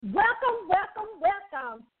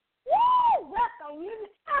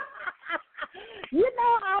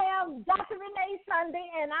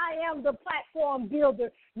am the platform builder.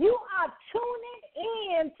 You are tuning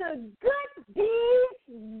in to Good Deeds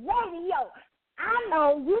Radio. I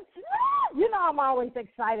know you know I'm always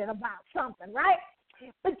excited about something, right?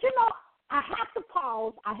 But I have to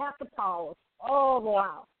pause. Oh,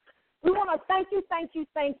 wow. We want to thank you.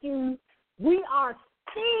 We are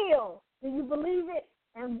still, do you believe it?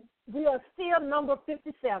 And we are still number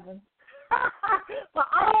 57 for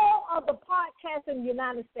all of the podcasts in the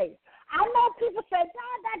United States. I know people say,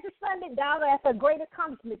 Dr. Sunday, that's a great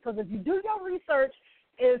accomplishment, because if you do your research,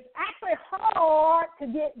 it's actually hard to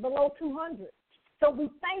get below 200. So we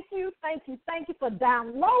thank you for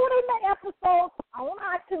downloading the episodes on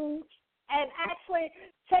iTunes and actually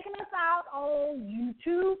checking us out on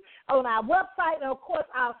YouTube, on our website, and, of course,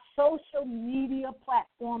 our social media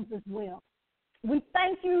platforms as well. We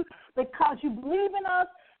thank you because you believe in us,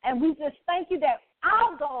 and we just thank you that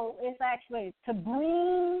our goal is actually to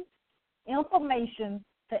bring information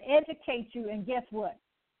to educate you, and guess what?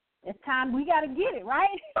 It's time we got to get it,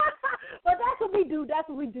 right? But that's what we do. That's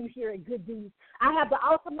what we do here at Good Deeds. I have the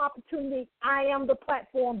awesome opportunity. I am the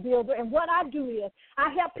platform builder, and what I do is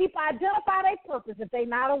I help people identify their purpose if they're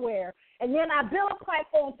not aware, and then I build a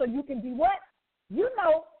platform so you can be what? Be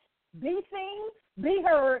seen, be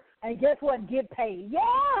heard, and guess what? Get paid.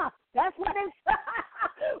 Yeah, that's what it's.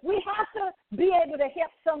 We have to be able to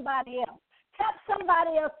help somebody else. Help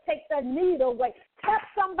somebody else take their need away. Help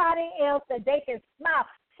somebody else that they can smile.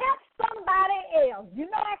 Help somebody else.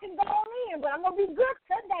 I can go on in, but I'm going to be good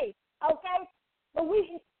today, okay? But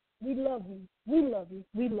we love you. We love you.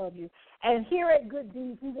 We love you. And here at Good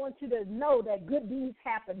Deeds, we want you to know that good deeds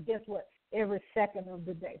happen, guess what, every second of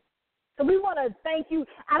the day. So we want to thank you.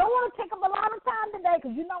 I don't want to take up a lot of time today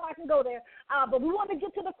because I can go there, but we want to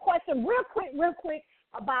get to the question real quick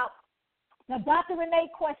about the Dr. Renee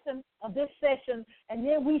question of this session, and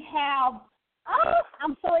then we have,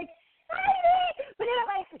 I'm so excited. But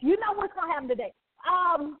anyway, you know what's going to happen today.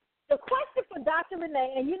 The question for Dr.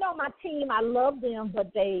 Renee, and my team, I love them,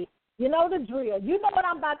 but they, the drill. You know what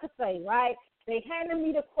I'm about to say, right? They handed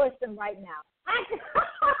me the question right now.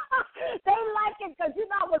 They like it because,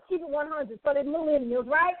 I was keeping 100, so they're millennials,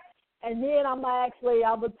 right? And then I'm going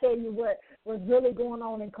to tell you what's really going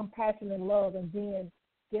on in compassion and love, and then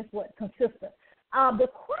guess what? Consistent. The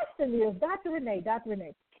question is, Dr. Renee,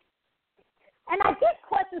 and I get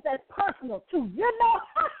questions as personal, too.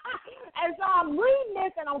 As I'm reading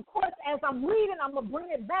this, and, of course, as I'm reading, I'm going to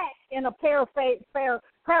bring it back in a paraphrase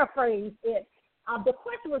it. The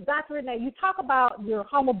question was, Dr. Renee, you talk about your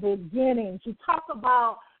humble beginnings. You talk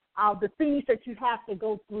about the things that you have to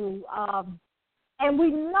go through. And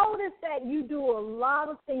we notice that you do a lot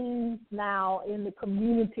of things now in the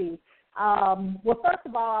community. Well, first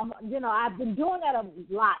of all, I've been doing that a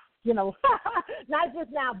lot. Not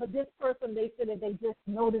just now, but this person, they said that they just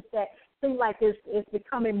noticed that seems like it's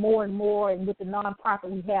becoming more and more, and with the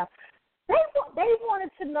nonprofit we have, they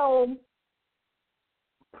wanted to know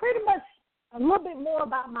pretty much a little bit more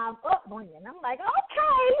about my upbringing. I'm like,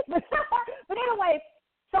 okay. But anyway,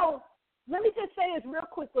 so let me just say this real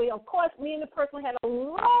quickly. Of course, me and the person had a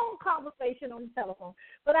long conversation on the telephone,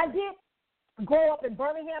 but I did grow up in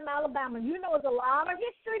Birmingham, Alabama. There's a lot of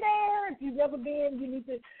history there. If you've ever been, you need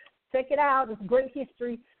to check it out. It's great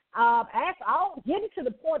history. I'll get it to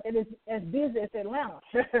the point that it's as busy as Atlanta.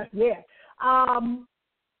 Yeah.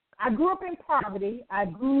 I grew up in poverty. I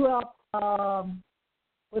grew up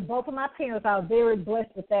with both of my parents. I was very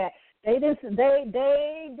blessed with that. They did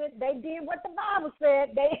what the Bible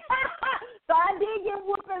said. So I did get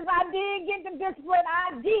whoopings. I did get the discipline.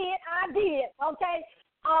 I did. Okay.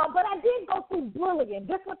 But I did go through bullying.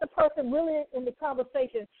 This was the person really in the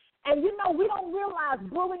conversation. And, we don't realize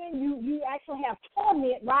bullying, you actually have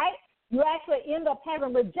torment, right? You actually end up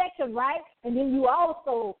having rejection, right? And then you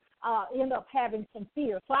also end up having some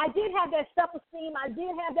fear. So I did have that self-esteem. I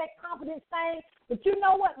did have that confidence thing. But you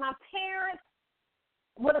know what? My parents,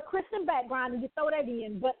 with a Christian background, and you throw that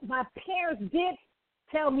in, but my parents did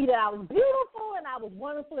tell me that I was beautiful and I was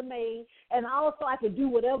wonderfully made, and also I could do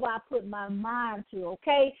whatever I put my mind to,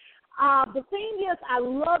 okay? The thing is, I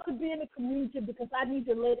love to be in the community because I need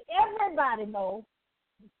to let everybody know,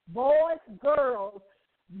 boys, girls,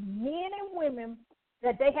 men and women,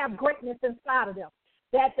 that they have greatness inside of them.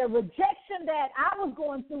 That the rejection that I was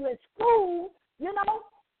going through at school,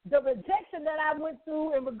 the rejection that I went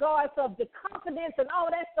through in regards of the confidence and all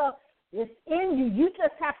that stuff is in you. You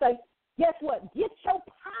just have to, guess what, get your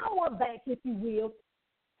power back, if you will,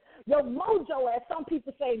 your mojo, as some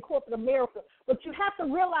people say in corporate America. But you have to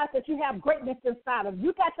realize that you have greatness inside of you.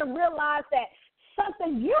 You got to realize that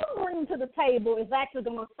something you bring to the table is actually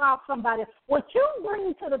going to solve somebody. What you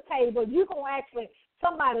bring to the table, you're going to actually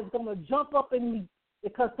somebody's going to jump up and leap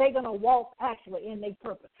because they're going to walk actually in their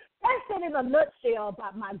purpose. That's it in a nutshell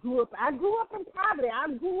about my grew up. I grew up in poverty. I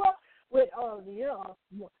grew up with,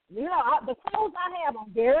 the clothes I have.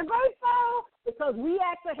 I'm very grateful because we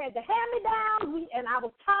actually had the hand-me-downs, and I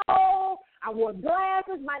was tall. I wore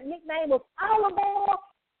glasses. My nickname was Oliver.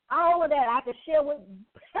 All of that I can share with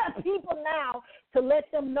people now to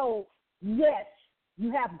let them know, yes,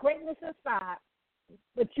 you have greatness inside,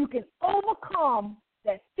 but you can overcome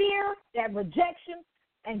that fear, that rejection,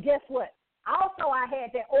 and guess what? Also, I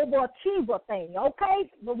had that overachiever thing, okay?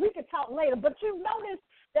 But we can talk later. But you notice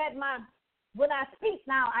that when I speak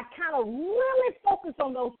now, I kind of really focus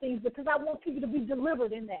on those things because I want people to be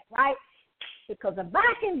delivered in that, right? Because if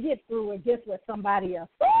I can get through it, guess what? Somebody else.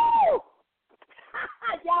 Woo!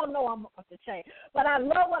 Y'all know I'm off the chain. But I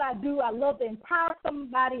love what I do. I love to empower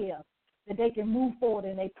somebody else that they can move forward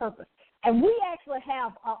in their purpose. And we actually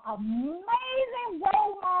have an amazing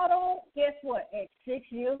role model, guess what, at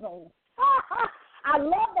 6 years old. I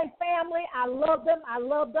love their family. I love them. I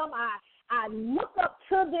look up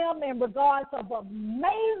to them in regards of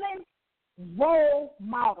amazing role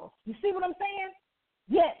models. You see what I'm saying?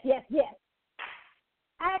 Yes.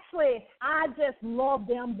 Actually, I just love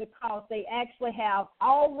them because they actually have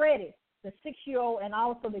already, the 6-year-old and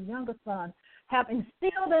also the younger son, have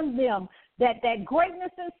instilled in them that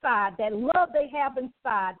greatness inside, that love they have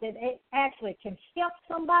inside, that it actually can help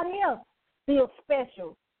somebody else feel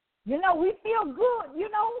special. You know, we feel good,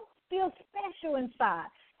 feel special inside.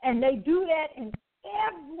 And they do that in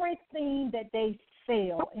everything that they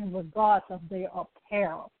sell in regards of their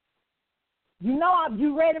apparel.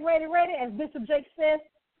 You ready, as Bishop Jake says?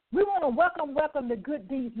 We want to welcome the good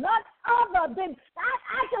deeds. None other than,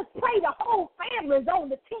 I just pray the whole family's on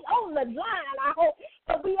the line, I hope.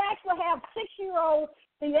 But we actually have 6-year-old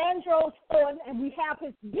Treandos Thornton, and we have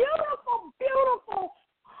his beautiful, beautiful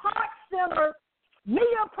heart-centered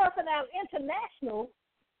media personnel international,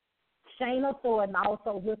 Shayna Thornton,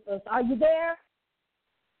 also with us. Are you there?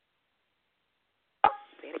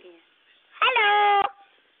 Hello.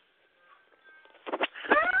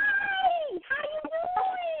 Hi. How you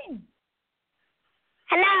doing?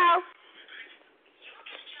 Hello.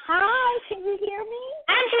 Hi. Can you hear me?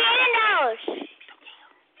 I'm Treandos.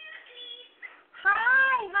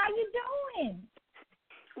 Hi. How you doing?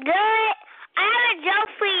 Good. I have a joke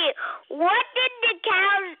for you. What did the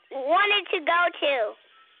cows wanted to go to?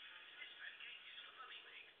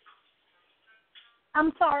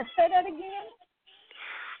 I'm sorry. Say that again.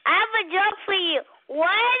 I have a joke for you. Where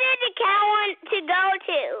did the cow want to go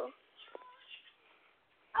to?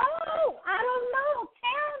 Oh, I don't know.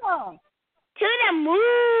 Tell them. To the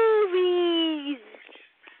movies.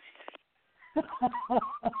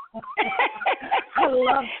 I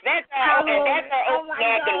love That's our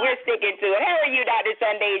snack, and we're sticking to it. How are you, Dr.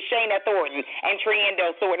 Sunday? Shayna Thornton and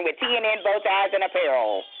Treandos Thornton with TNN Bow Ties and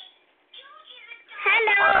Apparel.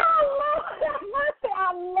 Hello.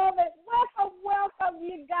 I love it. Welcome,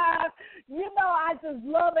 you guys. I just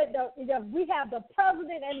love it. We have the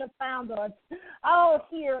president and the founder all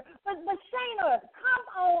here. But Shayna, come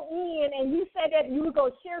on in, and you said that you were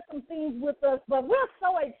going to share some things with us, but we're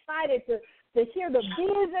so excited to hear the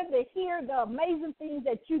vision, to hear the amazing things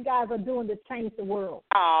that you guys are doing to change the world.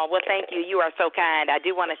 Oh, well, thank you. You are so kind. I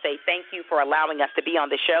do want to say thank you for allowing us to be on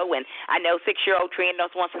the show, and I know 6-year-old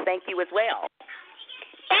Treandos wants to thank you as well.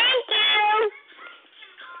 Thank you.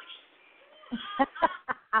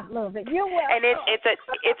 I love it. You're welcome. And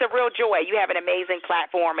it's a real joy. You have an amazing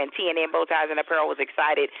platform, and TNN Bow Ties and Apparel was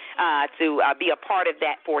excited to be a part of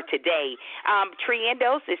that for today.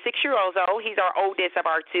 Treandos is 6 years old. He's our oldest of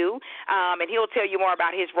our two, and he'll tell you more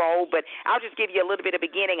about his role. But I'll just give you a little bit of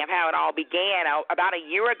beginning of how it all began. About a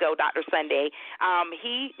year ago, Dr. Sunday,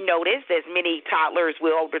 he noticed, as many toddlers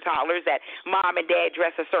will, older toddlers, that mom and dad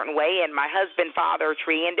dress a certain way, and my husband, father,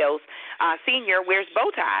 Treandos Sr., wears bow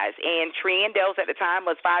ties. And Treandos at the time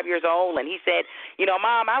was 5 years old, and he said,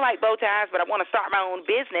 Mom, I like bow ties, but I want to start my own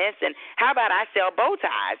business, and how about I sell bow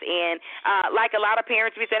ties? And like a lot of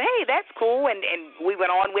parents, we said, hey, that's cool, and we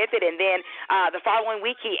went on with it. And then the following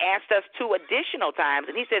week, he asked us 2 additional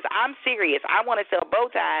times, and he says, I'm serious. I want to sell bow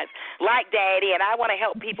ties like Daddy, and I want to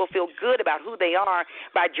help people feel good about who they are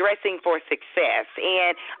by dressing for success.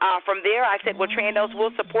 And from there, I said, well, Treandos,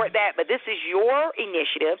 we'll support that, but this is your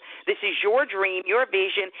initiative. This is your dream, your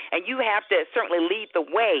vision, and you have to certainly lead the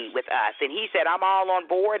way. Sunday with us, and he said, I'm all on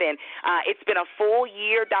board, and it's been a full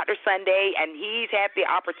year, Dr. Sunday, and he's had the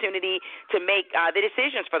opportunity to make the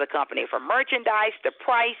decisions for the company, from merchandise to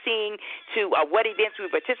pricing to what events we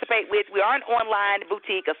participate with. We are an online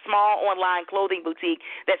boutique, a small online clothing boutique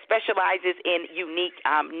that specializes in unique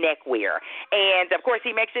neckwear. And, of course,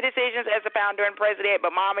 he makes the decisions as the founder and president,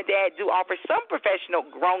 but Mom and Dad do offer some professional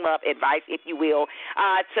grown-up advice, if you will,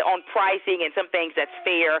 on pricing and some things that's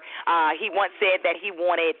fair. He once said that he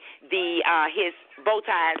wanted his bow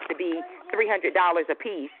ties to be $300 a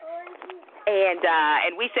piece.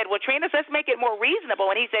 And we said, well, Treandos, let's make it more reasonable.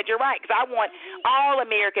 And he said, you're right, because I want all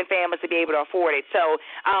American families to be able to afford it. So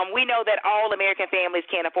we know that all American families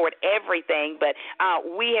can't afford everything, but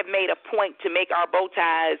we have made a point to make our bow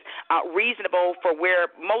ties reasonable for where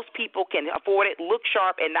most people can afford it, look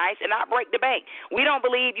sharp and nice, and not break the bank. We don't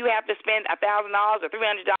believe you have to spend $1,000 or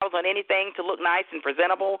 $300 on anything to look nice and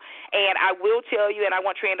presentable. And I will tell you, and I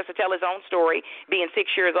want Treandos to tell his own story, being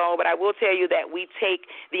 6 years old, but I will tell you that we take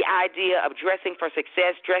the idea of dressing for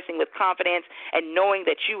success, dressing with confidence, and knowing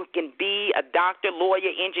that you can be a doctor, lawyer,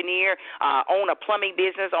 engineer, own a plumbing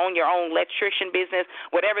business, own your own electrician business,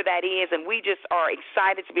 whatever that is. And we just are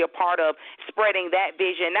excited to be a part of spreading that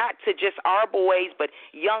vision, not to just our boys, but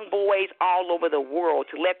young boys all over the world,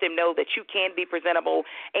 to let them know that you can be presentable.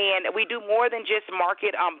 And we do more than just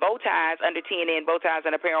market bow ties under TNN, Bow Ties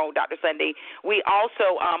and Apparel, Dr. Sunday. We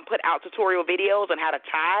also put out tutorial videos on how to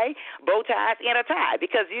tie bow ties in a tie,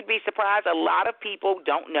 because you'd be surprised, a lot of people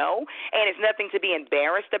don't know, and it's nothing to be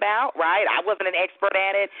embarrassed about, right? I wasn't an expert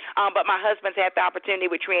at it, but my husband's had the opportunity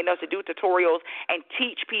with Treandos to do tutorials and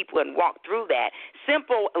teach people and walk through that.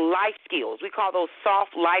 Simple life skills. We call those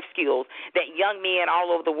soft life skills that young men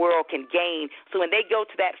all over the world can gain. So when they go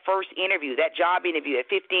to that first interview, that job interview at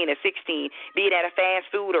 15 or 16, be it at a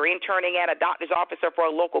fast food or interning at a doctor's office or for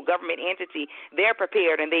a local government entity, they're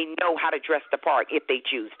prepared and they know how to dress the part if they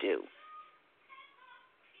choose to.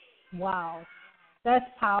 Wow, that's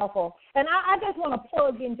powerful. And I just want to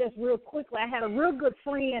plug in just real quickly. I had a real good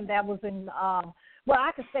friend that was in,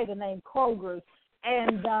 I could say the name Kroger's,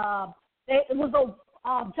 and it was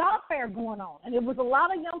a job fair going on, and there was a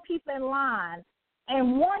lot of young people in line,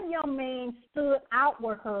 and one young man stood out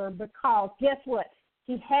with her because guess what?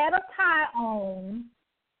 He had a tie on,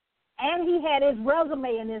 and he had his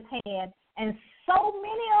resume in his hand, and so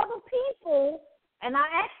many other people. And I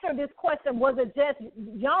asked her this question, was it just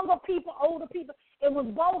younger people, older people? It was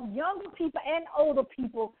both younger people and older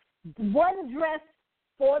people, one dressed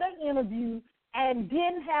for the interview and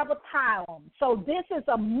didn't have a tie on. So this is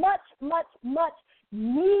a much, much, much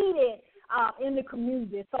needed in the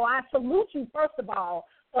community. So I salute you, first of all,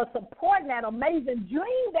 for supporting that amazing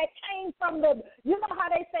dream that came from the, you know how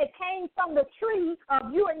they say, came from the tree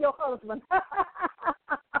of you and your husband.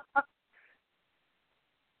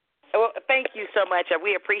 Well, thank you so much.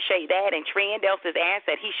 We appreciate that. And Treandos has asked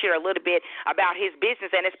that he share a little bit about his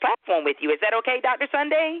business and his platform with you. Is that okay, Dr.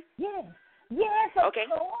 Sunday? Yes. Yes, of okay.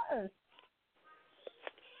 course.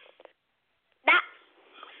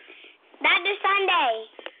 Dr. Sunday.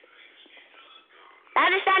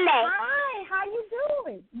 Dr. Sunday. Hi, how you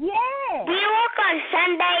doing? Yes. Do you work on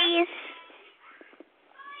Sundays?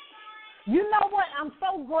 You know what? I'm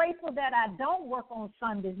so grateful that I don't work on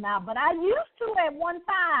Sundays now, but I used to at one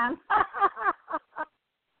time.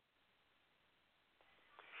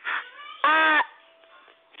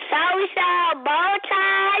 So we sell bow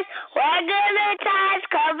ties, regular ties,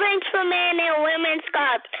 coverings for men and women's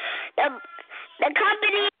scarves. The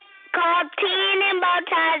company called T&M Bow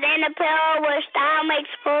Ties and Apparel, where style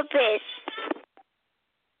makes purpose.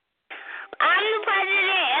 I'm the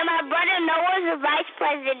president, and my brother Noah's the vice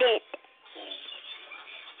president.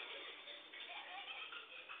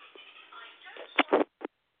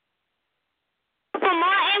 For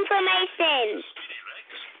more information,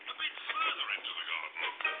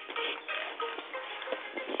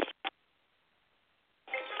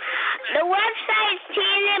 the website's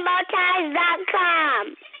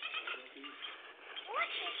tnmbowties.com. What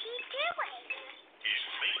is he doing?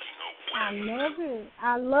 I love it.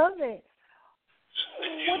 I love it.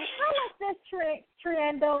 Well, tell us this,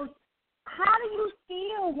 Treandos. How do you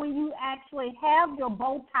feel when you actually have your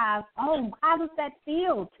bow ties on? How does that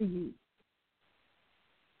feel to you?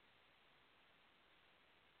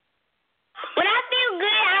 When I feel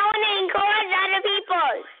good, I want to encourage other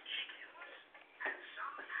people.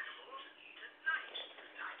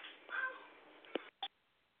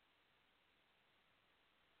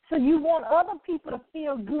 So you want other people to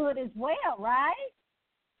feel good as well, right?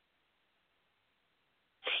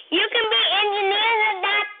 You can be engineers or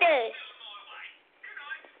doctors.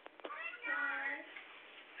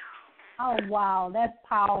 Oh, wow, that's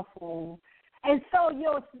powerful. And so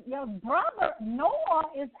your brother,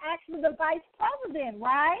 Noah, is actually the vice president,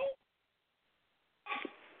 right?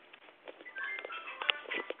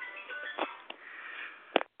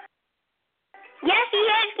 Yes, he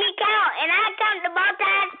helps me count, and I count the bow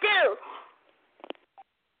ties too.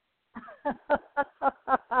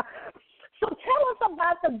 So tell us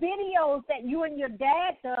about the videos that you and your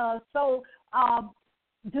dad does. So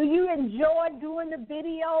do you enjoy doing the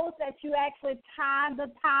videos that you actually tie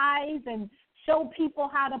the ties and show people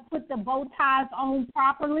how to put the bow ties on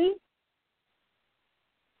properly?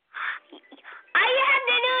 All you have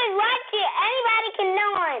to do is watch it. Anybody can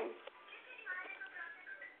learn.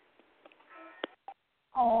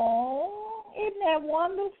 Oh, isn't that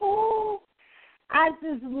wonderful? I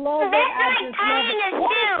just love it. That's like tying a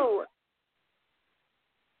shoe.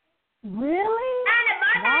 Really? On the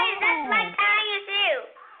bow ties, Wow. that's like tying a shoe.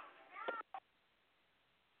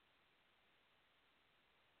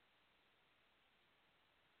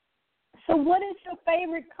 So what is your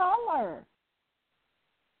favorite color?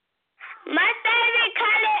 My favorite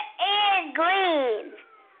color is green.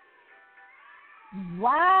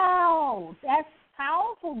 Wow, that's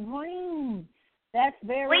powerful green. That's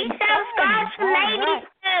very We important. sell scarves for ladies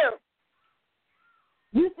too.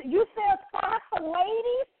 You sell scarves for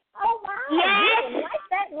ladies? Oh wow! Yes. You like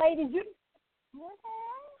that, ladies? You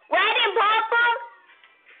Red and purple.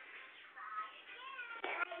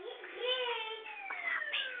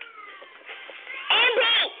 And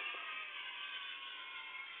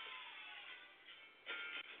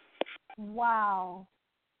pink. Wow,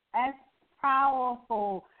 that's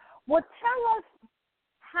powerful. Well, tell us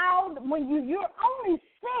how when you're only 6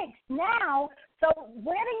 now. So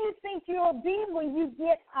where do you think you'll be when you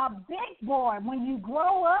get a big boy, when you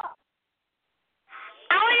grow up?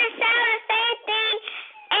 I want to sell the same thing,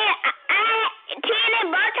 and Tina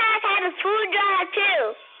and bow ties have a food drive too.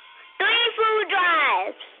 3 food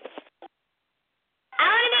drives. I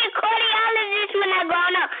want to be a cardiologist when I grow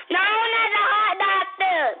up. Known as a heart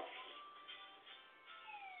doctor.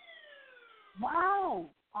 Wow,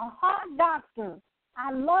 a heart doctor.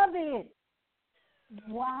 I love it.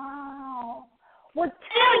 Wow. Well,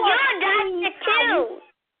 you're a doctor too.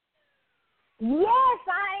 Yes,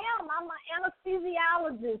 I am. I'm an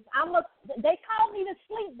anesthesiologist. They call me the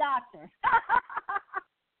sleep doctor.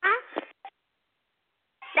 Huh?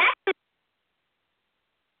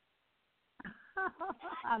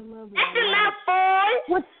 I love it. That's a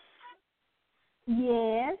mouthful.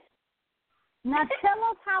 Yes. Now tell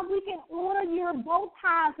us how we can order your bow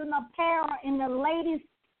ties and apparel and the latest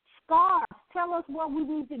scarves. Tell us where we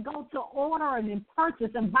need to go to order and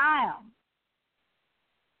purchase and buy them.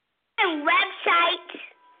 Website,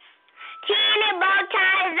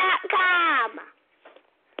 TinaBowties.com.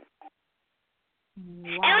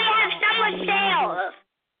 Wow. And we have summer sales.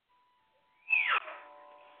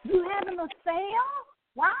 You having a sale?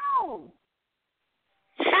 Wow.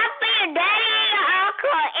 Shop for your daddy, your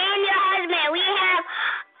uncle, and your husband. We have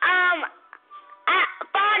a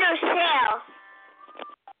photo sale.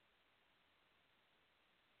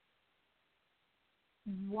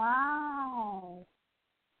 Wow.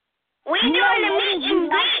 We're doing a meet and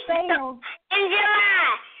greet sales in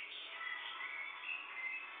July.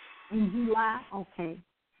 in July? Okay.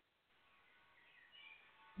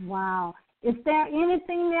 Wow. Is there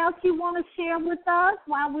anything else you want to share with us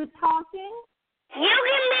while we're talking? You can be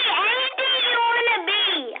anything you want to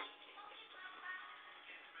be.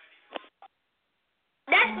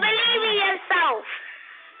 Just believe in yourself.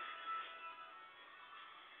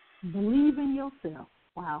 Believe in yourself.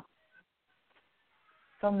 Wow.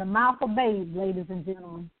 From the mouth of babe, ladies and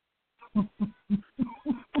gentlemen.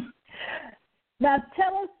 Now,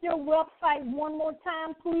 tell us your website one more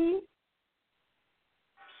time, please.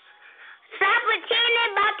 Shop with Tina,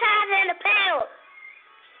 Bowties, and Apparel.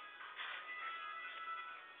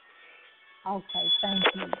 Okay, thank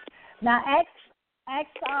you. Now, ask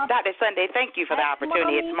Dr. Sunday, thank you for the opportunity.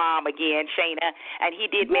 Mommy. It's Mom again, Shayna, and he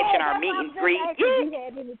did mention our meet and greet. If you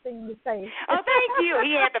had anything to say. Oh, thank you.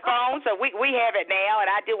 He had the phone, so we have it now, and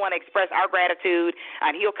I do want to express our gratitude,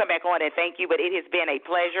 and he'll come back on and thank you, but it has been a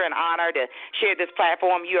pleasure and honor to share this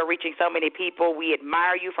platform. You are reaching so many people. We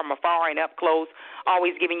admire you from afar and up close,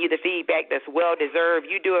 always giving you the feedback that's well-deserved.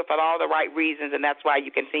 You do it for all the right reasons, and that's why you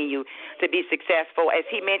continue to be successful. As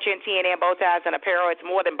he mentioned, TNN Bow Ties and Apparel, it's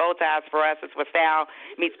more than bow ties for us. It's for style lifestyle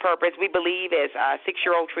meets purpose. We believe, as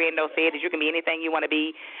 6-year-old Treandos said, that you can be anything you want to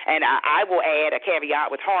be. And I will add a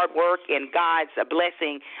caveat with hard work and God's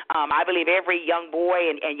blessing. I believe every young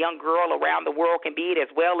boy and young girl around the world can be it, as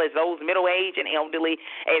well as those middle-aged and elderly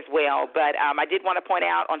as well. But I did want to point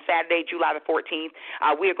out on Saturday, July the 14th,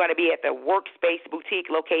 we are going to be at the Workspace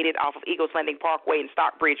Boutique located off of Eagles Landing Parkway in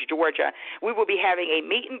Stockbridge, Georgia. We will be having a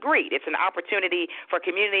meet and greet. It's an opportunity for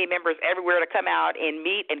community members everywhere to come out and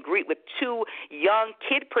meet and greet with 2 young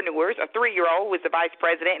kidpreneurs, a 3-year-old who is the vice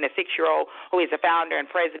president and a 6-year-old who is the founder and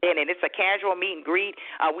president. And it's a casual meet and greet.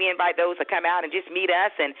 We invite those to come out and just meet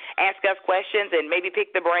us and ask us questions and maybe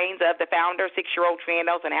pick the brains of the founder, 6-year-old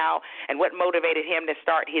Treandos, and how and what motivated him to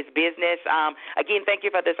start his business. Again, thank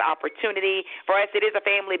you for this opportunity. For us, it is a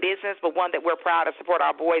family business, but one that we're proud to support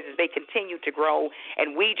our boys as they continue to grow.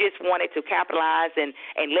 And we just wanted to capitalize and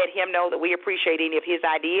let him know that we appreciate any of his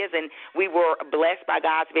ideas. And we were blessed by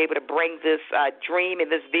God to be able to bring this dream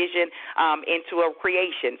and this vision into a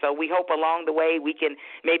creation. So we hope along the way we can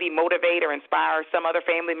maybe motivate or inspire some other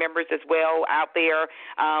family members as well out there,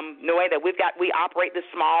 knowing that we operate this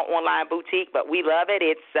small online boutique, but we love it.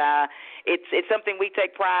 It's something we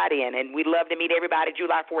take pride in, and we'd love to meet everybody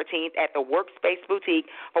July 14th at the Workspace Boutique.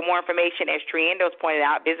 For more information, as Treandos pointed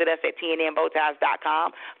out, visit us at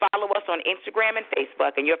tnnbowties.com. Follow us on Instagram and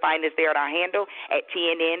Facebook, and you'll find us there at our handle at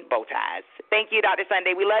TNN Bowties. Thank you, Dr.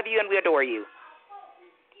 Sunday. We love you and we adore you.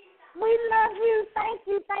 We love you. Thank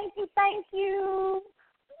you, thank you, thank you.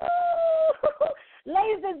 Ooh.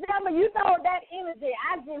 Ladies and gentlemen, you know that energy.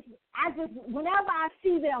 I just, whenever I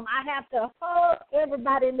see them, I have to hug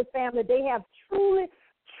everybody in the family. They have truly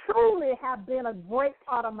have been a great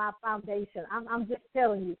part of my foundation. I'm just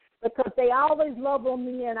telling you, because they always love on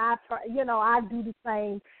me, and I try, I do the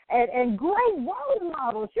same. And great role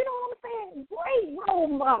models, you know what I'm saying? Great role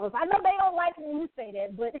models. I know they don't like when you say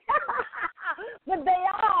that, but but they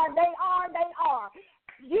are.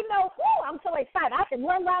 You know, I'm so excited. I can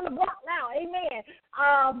run around the block now. Amen.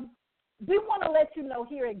 We want to let you know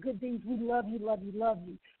here at Good Deeds, we love you, love you, love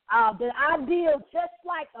you. The ideals, just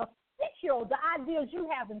like a 6-year-old, the ideals you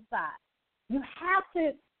have inside. You have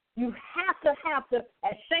to,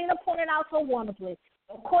 as Shayna pointed out so wonderfully,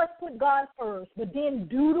 of course, put God first, but then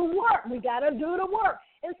do the work. We got to do the work.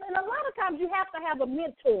 And a lot of times you have to have a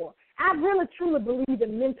mentor. I really, truly believe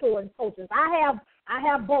in mentoring coaches. I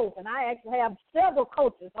have both, and I actually have several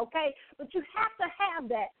coaches, okay? But you have to have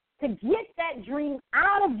that to get that dream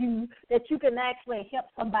out of you, that you can actually help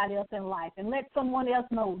somebody else in life and let someone else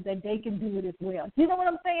know that they can do it as well. You know what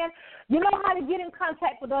I'm saying? You know how to get in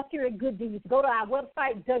contact with us here at Good Deeds. Go to our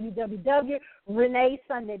website,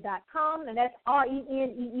 www.reneesunday.com, and that's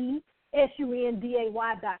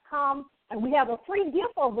RENEESUNDAY.com. And we have a free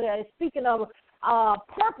gift over there. Speaking of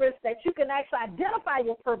purpose, that you can actually identify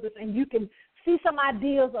your purpose, and you can see some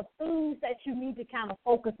ideas of things that you need to kind of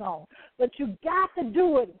focus on. But you got to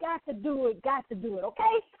do it,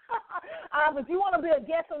 okay? If you want to be a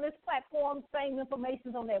guest on this platform, same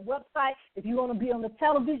information is on that website. If you want to be on the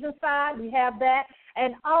television side, we have that.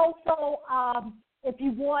 And also, if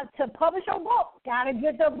you want to publish your book, got to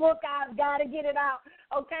get the book out, got to get it out,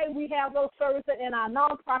 okay? We have those services in our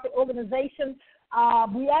nonprofit organization.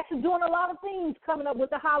 We actually doing a lot of things coming up with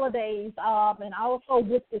the holidays, and also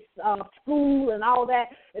with this school and all that.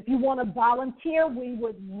 If you want to volunteer, we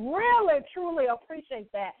would really, truly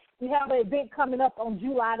appreciate that. We have an event coming up on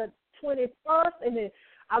July the 21st, and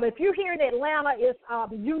if you're here in Atlanta, it's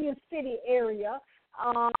the Union City area.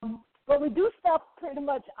 But we do stuff pretty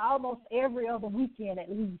much almost every other weekend at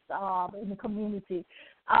least in the community.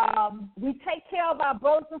 We take care of our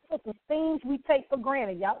brothers and sisters, things we take for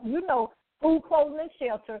granted. Y'all, you know, food, clothing, and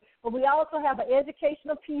shelter, but we also have an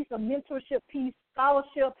educational piece, a mentorship piece,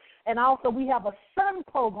 scholarship, and also we have a SUN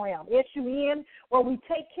program, SUN, where we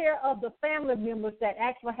take care of the family members that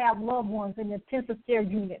actually have loved ones in the intensive care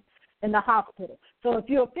unit in the hospital. So if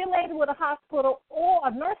you're affiliated with a hospital or a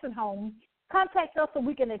nursing home, contact us so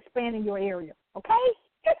we can expand in your area, okay?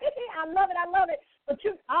 I love it. But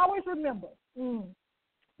you always remember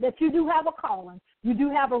that you do have a calling. You do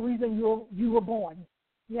have a reason you were born.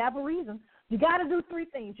 You have a reason. You got to do 3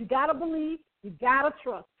 things. You got to believe, you got to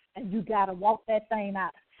trust, and you got to walk that thing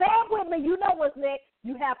out. Say it with me. You know what's next.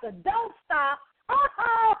 You have to don't stop.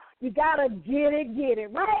 You got to get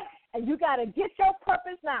it, right? And you got to get your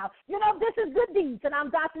purpose now. You know, this is Good Deeds, and I'm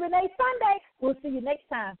Dr. Renee Sunday. We'll see you next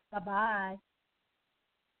time. Bye-bye.